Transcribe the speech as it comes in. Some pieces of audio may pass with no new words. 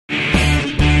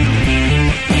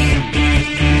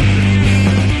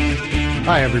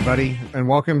Hi, everybody, and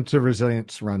welcome to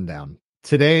Resilience Rundown.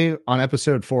 Today, on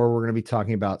episode 4, we're going to be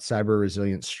talking about cyber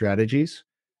resilience strategies.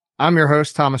 I'm your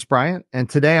host, Thomas Bryant, and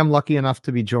today I'm lucky enough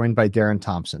to be joined by Darren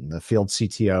Thomson, the field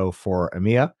CTO for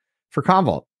EMEA for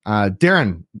Commvault.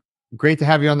 Darren, great to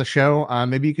have you on the show.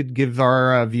 Maybe you could give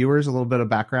our viewers a little bit of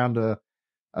background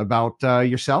about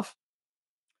yourself.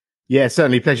 Yeah,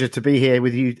 certainly pleasure to be here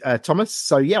with you, Thomas.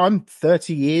 So yeah, I'm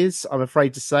 30 years, I'm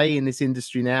afraid to say, in this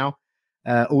industry now.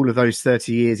 All of those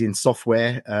 30 years in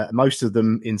software, most of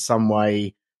them in some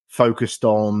way focused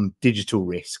on digital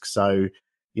risk. So,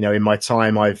 you know, in my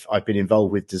time, I've been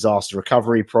involved with disaster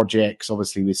recovery projects,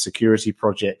 obviously with security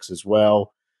projects as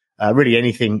well. Really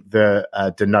anything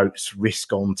that denotes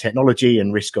risk on technology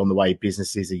and risk on the way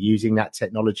businesses are using that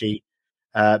technology.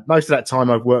 Most of that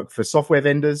time I've worked for software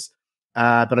vendors,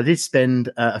 but I did spend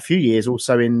a few years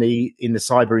also in the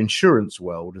cyber insurance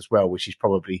world as well, which is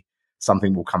probably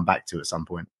something we'll come back to at some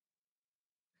point.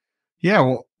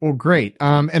 Yeah, well, great.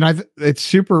 And it's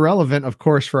super relevant, of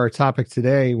course, for our topic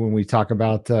today when we talk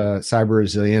about cyber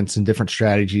resilience and different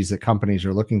strategies that companies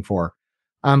are looking for.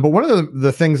 But one of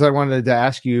the things I wanted to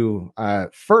ask you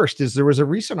first is there was a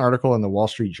recent article in the Wall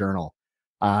Street Journal,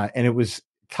 and it was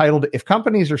titled, "If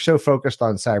Companies Are So Focused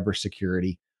on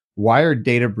Cybersecurity, Why Are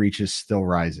Data Breaches Still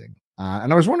Rising?"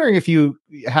 And I was wondering if you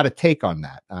had a take on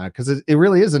that, because it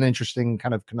really is an interesting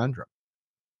kind of conundrum.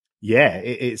 Yeah,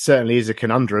 it certainly is a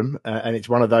conundrum, and it's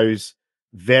one of those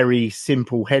very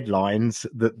simple headlines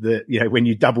that you know, when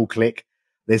you double click,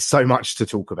 there's so much to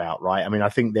talk about, right? I mean, I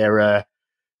think there are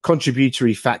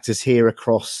contributory factors here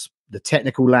across the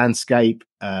technical landscape.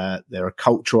 There are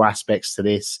cultural aspects to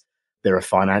this. There are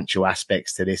financial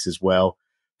aspects to this as well.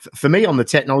 For me, on the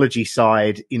technology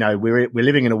side, you know, we're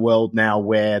living in a world now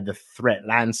where the threat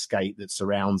landscape that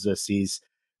surrounds us is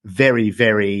very,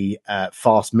 very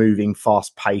fast moving,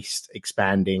 fast paced,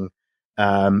 expanding.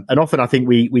 And often I think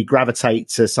we gravitate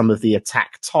to some of the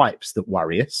attack types that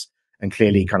worry us. And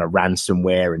clearly kind of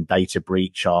ransomware and data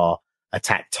breach are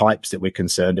attack types that we're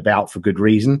concerned about for good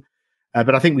reason.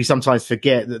 But I think we sometimes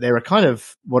forget that there are kind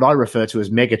of what I refer to as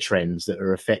mega trends that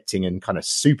are affecting and kind of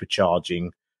supercharging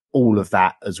all of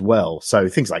that as well. So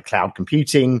things like cloud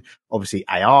computing, obviously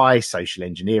AI, social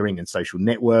engineering and social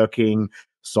networking,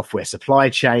 software supply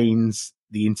chains,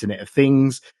 the Internet of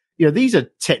Things. You know, these are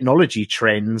technology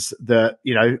trends that,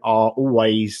 you know, are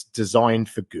always designed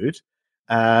for good,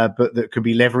 but that can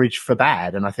be leveraged for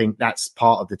bad. And I think that's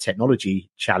part of the technology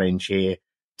challenge here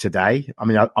today. I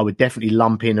mean, I would definitely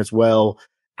lump in as well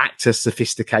actor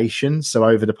sophistication. So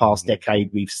over the past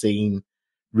decade, we've seen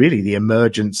really the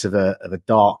emergence of a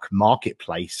dark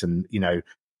marketplace and, you know,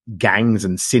 gangs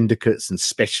and syndicates and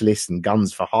specialists and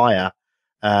guns for hire,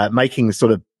 making the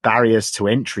sort of barriers to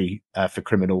entry for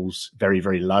criminals very,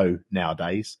 very low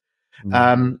nowadays.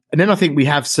 And then I think we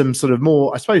have some sort of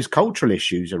more, I suppose, cultural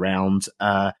issues around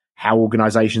how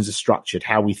organizations are structured,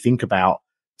 how we think about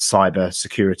cyber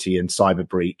security and cyber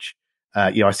breach.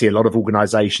 You know, I see a lot of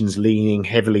organizations leaning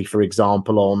heavily, for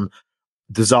example, on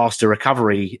disaster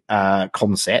recovery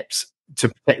concepts to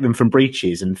protect them from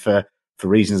breaches. And for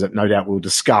reasons that no doubt we'll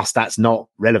discuss, that's not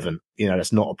relevant. You know,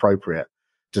 that's not appropriate.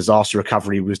 Disaster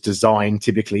recovery was designed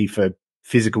typically for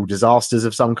physical disasters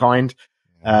of some kind.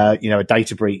 You know, a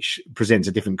data breach presents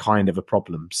a different kind of a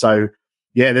problem. So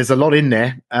yeah, there's a lot in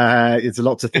there. It's a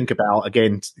lot to think about,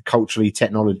 again, culturally,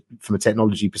 technology, from a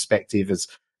technology perspective,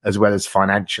 as well as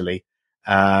financially.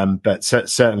 But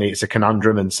certainly it's a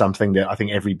conundrum and something that I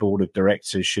think every board of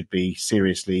directors should be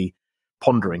seriously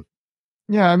pondering.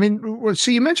 Yeah, I mean, so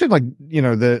you mentioned, like, you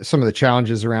know, some of the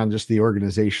challenges around just the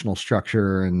organizational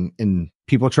structure and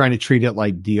people trying to treat it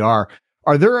like DR.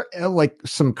 Are there like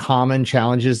some common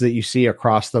challenges that you see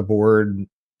across the board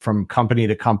from company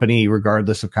to company,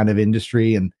 regardless of kind of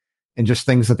industry and just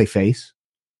things that they face?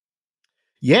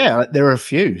 Yeah, there are a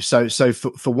few. So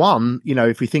for one, you know,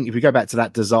 if we go back to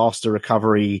that disaster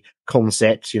recovery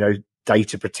concept, you know,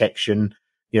 data protection,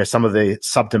 you know, some of the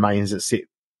subdomains that sit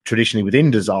traditionally within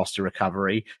disaster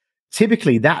recovery,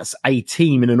 typically that's a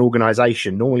team in an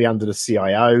organization, normally under the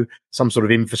CIO, some sort of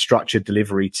infrastructure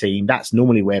delivery team. That's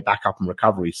normally where backup and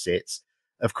recovery sits.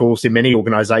 Of course, in many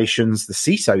organizations, the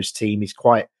CISO's team is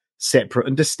quite separate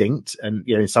and distinct. And,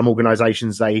 you know, in some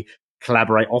organizations, they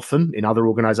collaborate often. In other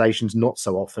organizations, not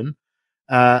so often.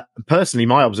 Personally,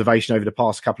 my observation over the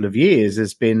past couple of years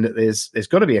has been that there's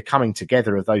got to be a coming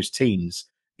together of those teams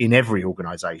in every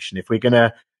organization. If we're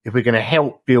going to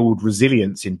help build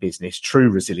resilience in business,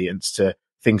 true resilience to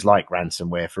things like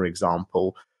ransomware, for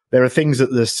example, there are things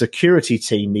that the security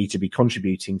team need to be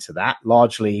contributing to that,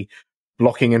 largely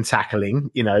blocking and tackling,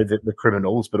 you know, the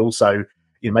criminals, but also,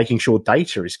 making sure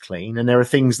data is clean. And there are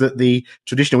things that the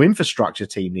traditional infrastructure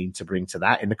team need to bring to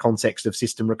that in the context of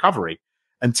system recovery.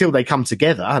 Until they come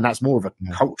together, and that's more of a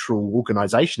cultural,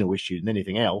 organizational issue than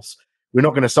anything else, we're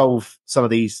not going to solve some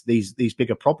of these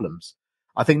bigger problems.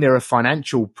 I think there are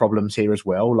financial problems here as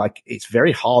well. Like, it's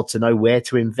very hard to know where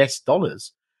to invest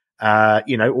dollars, or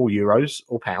euros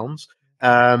or pounds.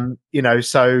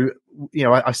 So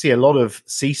I see a lot of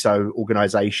CISO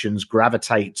organizations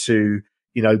gravitate to,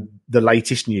 the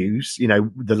latest news,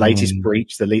 the latest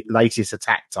breach, the latest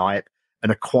attack type,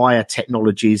 and acquire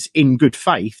technologies in good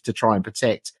faith to try and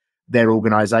protect their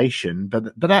organization.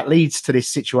 But that leads to this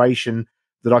situation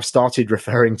that I've started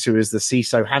referring to as the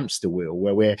CISO hamster wheel,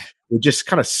 where we're just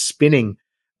kind of spinning,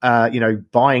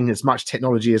 buying as much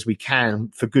technology as we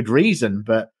can for good reason,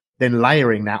 but then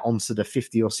layering that onto the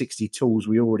 50 or 60 tools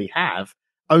we already have,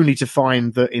 only to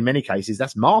find that in many cases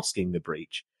that's masking the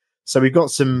breach. So we've got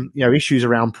some, issues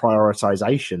around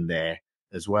prioritization there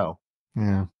as well.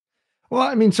 Yeah. Well,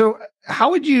 I mean, so how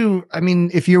would you,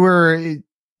 if you were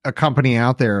a company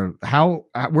out there,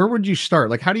 where would you start?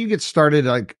 Like, how do you get started,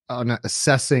 like, on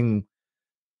assessing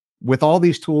with all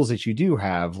these tools that you do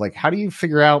have? Like, how do you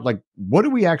figure out, like, what do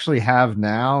we actually have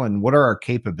now, and what are our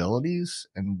capabilities,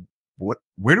 and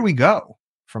where do we go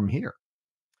from here?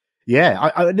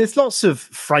 Yeah, there's lots of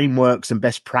frameworks and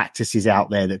best practices out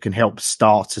there that can help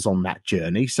starters on that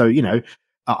journey. So,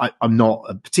 I'm not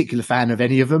a particular fan of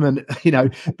any of them, and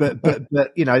but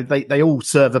they all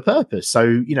serve a purpose. So,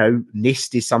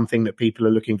 NIST is something that people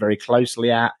are looking very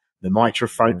closely at. The MITRE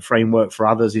framework for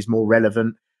others is more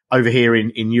relevant. Over here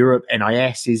in Europe,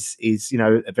 NIS is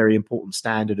a very important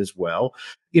standard as well.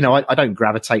 I don't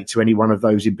gravitate to any one of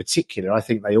those in particular. I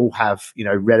think they all have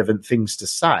relevant things to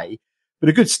say. But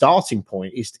a good starting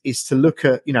point is to look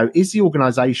at, is the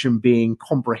organization being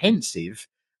comprehensive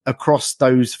across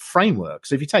those frameworks?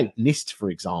 So if you take NIST, for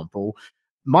example,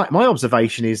 my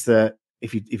observation is that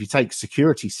if you take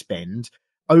security spend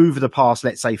over the past,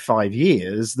 let's say 5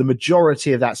 years, the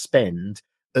majority of that spend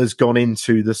has gone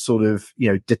into the sort of,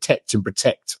 detect and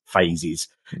protect phases.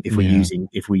 If we're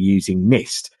using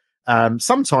NIST,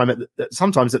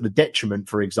 sometimes at the detriment,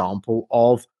 for example,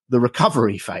 of the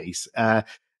recovery phase.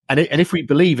 And if we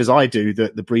believe, as I do,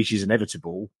 that the breach is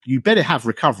inevitable, you better have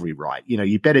recovery right.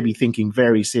 You better be thinking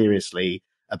very seriously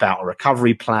about a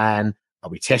recovery plan. Are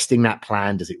we testing that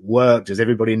plan? Does it work? Does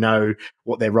everybody know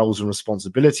what their roles and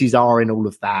responsibilities are in all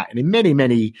of that? And in many,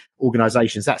 many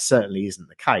organizations, that certainly isn't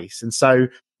the case. And so,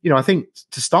 I think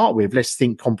to start with, let's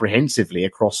think comprehensively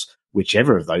across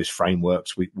whichever of those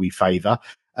frameworks we favor,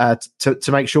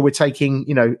 to make sure we're taking,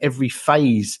 every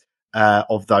phase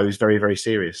of those very, very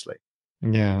seriously.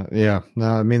 Yeah.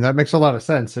 No, that makes a lot of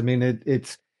sense.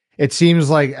 It seems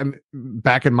like,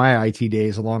 back in my IT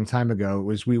days a long time ago, it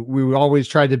was we always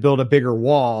tried to build a bigger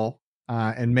wall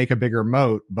and make a bigger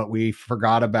moat, but we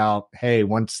forgot about, hey,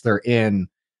 once they're in,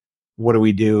 what do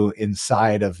we do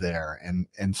inside of there,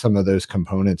 and some of those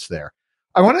components there.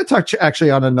 I want to touch actually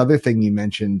on another thing you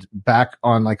mentioned back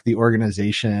on, like, the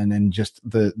organization and just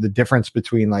the difference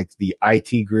between, like, the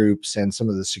IT groups and some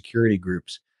of the security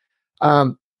groups.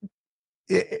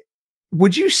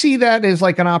 Would you see that as,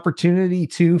 like, an opportunity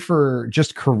too for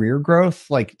just career growth,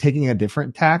 like taking a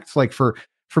different tact, like for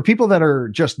people that are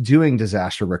just doing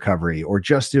disaster recovery or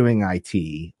just doing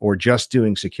IT or just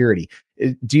doing security?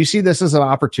 Do you see this as an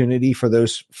opportunity for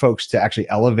those folks to actually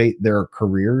elevate their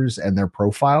careers and their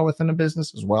profile within a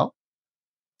business as well?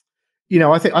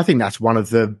 I think that's one of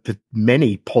the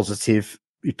many positive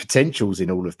potentials in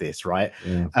all of this, right?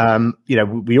 Yeah.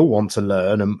 We all want to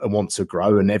learn and want to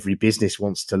grow, and every business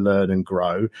wants to learn and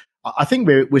grow. I think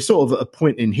we're sort of at a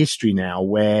point in history now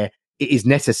where it is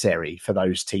necessary for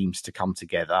those teams to come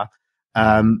together.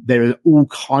 There are all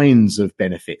kinds of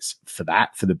benefits for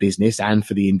that, for the business and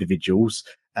for the individuals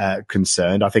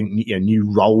concerned. I think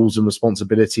new roles and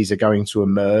responsibilities are going to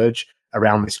emerge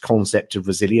around this concept of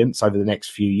resilience over the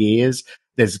next few years.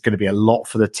 There's going to be a lot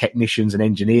for the technicians and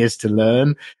engineers to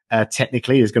learn.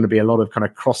 Technically, there's going to be a lot of kind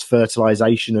of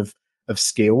cross-fertilization of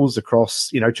skills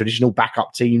across, traditional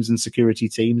backup teams and security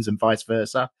teams and vice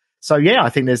versa. So, yeah, I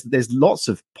think there's lots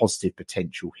of positive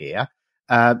potential here.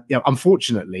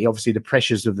 Unfortunately, obviously, the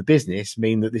pressures of the business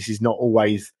mean that this is not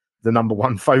always the number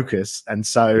one focus. And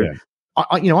so,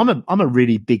 I'm a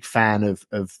really big fan of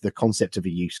the concept of a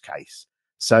use case.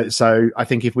 So I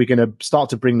think if we're going to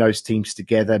start to bring those teams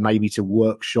together, maybe to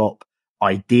workshop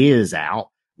ideas out,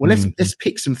 well, let's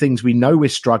pick some things we know we're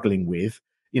struggling with,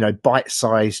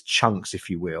 bite-sized chunks, if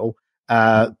you will,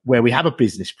 where we have a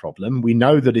business problem. We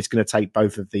know that it's going to take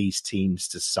both of these teams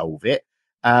to solve it.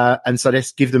 And so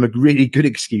let's give them a really good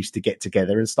excuse to get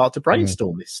together and start to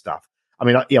brainstorm this stuff. I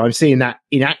mean, I'm seeing that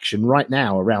in action right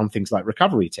now around things like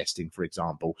recovery testing, for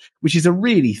example, which is a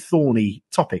really thorny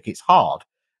topic. It's hard.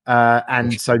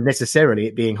 And so necessarily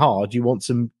it being hard, you want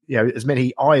some, as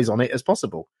many eyes on it as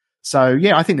possible. So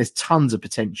yeah, I think there's tons of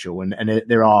potential, and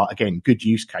there are, again, good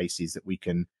use cases that we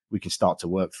can start to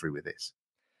work through with this.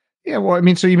 Yeah, well, I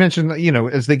mean, so you mentioned,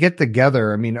 as they get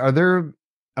together, I mean, are there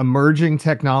emerging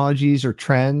technologies or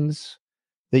trends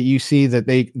that you see that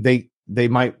they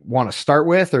might want to start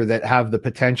with, or that have the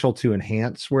potential to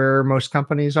enhance where most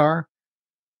companies are?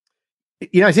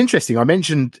 It's interesting. I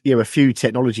mentioned, a few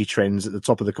technology trends at the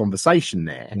top of the conversation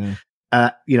there.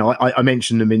 Yeah. I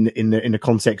mentioned them in the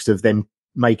context of them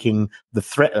making the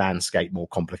threat landscape more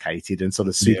complicated and sort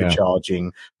of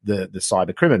supercharging the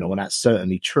cyber criminal. And that's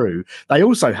certainly true. They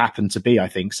also happen to be, I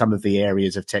think, some of the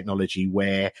areas of technology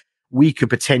where we could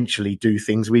potentially do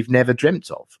things we've never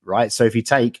dreamt of, right? So if you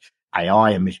take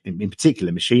AI and in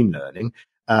particular machine learning,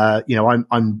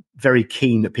 I'm very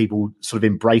keen that people sort of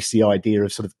embrace the idea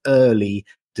of sort of early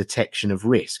detection of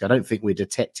risk. I don't think we're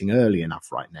detecting early enough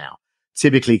right now,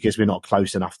 typically because we're not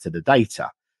close enough to the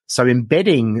data. So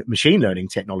embedding machine learning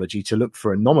technology to look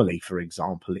for anomaly, for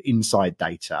example, inside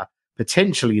data,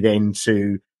 potentially then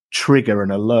to trigger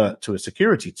an alert to a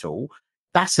security tool,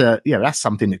 that's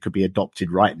something that could be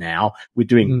adopted right now. We're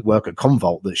doing work at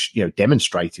Commvault that's,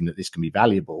 demonstrating that this can be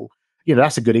valuable.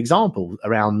 That's a good example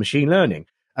around machine learning.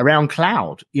 Around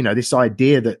cloud, this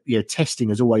idea that, testing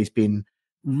has always been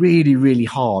really, really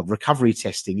hard. Recovery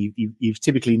testing, you've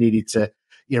typically needed to,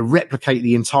 replicate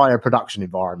the entire production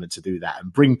environment to do that,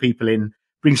 and bring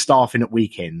staff in at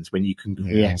weekends when you can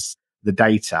yes the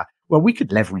data. Well, we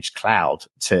could leverage cloud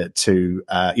to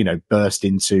burst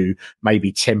into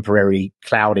maybe temporary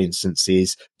cloud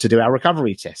instances to do our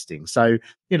recovery testing. So,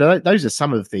 those are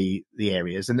some of the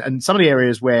areas, and some of the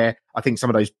areas where I think some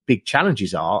of those big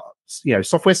challenges are,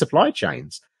 software supply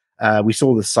chains. We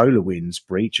saw the SolarWinds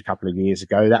breach a couple of years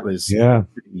ago. That was,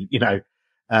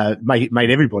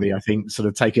 made everybody, I think, sort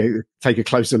of take a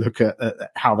closer look at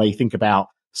how they think about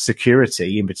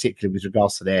security, in particular with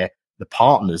regards to the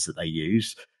partners that they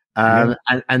use.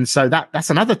 And so that's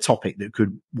another topic that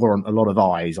could warrant a lot of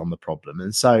eyes on the problem.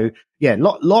 And so,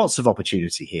 lots of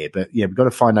opportunity here, but we've got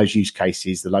to find those use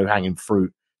cases, the low hanging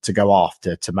fruit to go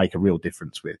after to make a real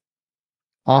difference with.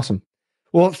 Awesome.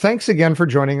 Well, thanks again for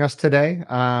joining us today.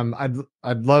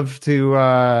 I'd love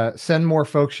to send more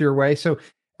folks your way. So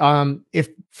if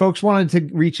folks wanted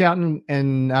to reach out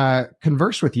and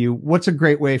converse with you, what's a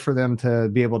great way for them to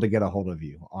be able to get a hold of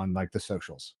you on like the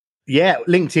socials? Yeah,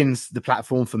 LinkedIn's the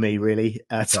platform for me, really,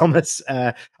 Thomas.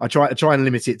 I try and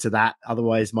limit it to that.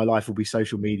 Otherwise, my life will be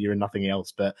social media and nothing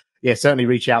else. But yeah, certainly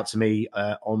reach out to me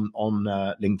on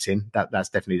LinkedIn. That's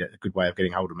definitely a good way of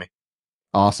getting hold of me.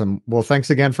 Awesome. Well, thanks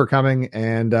again for coming,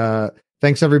 and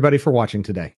thanks everybody for watching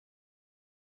today.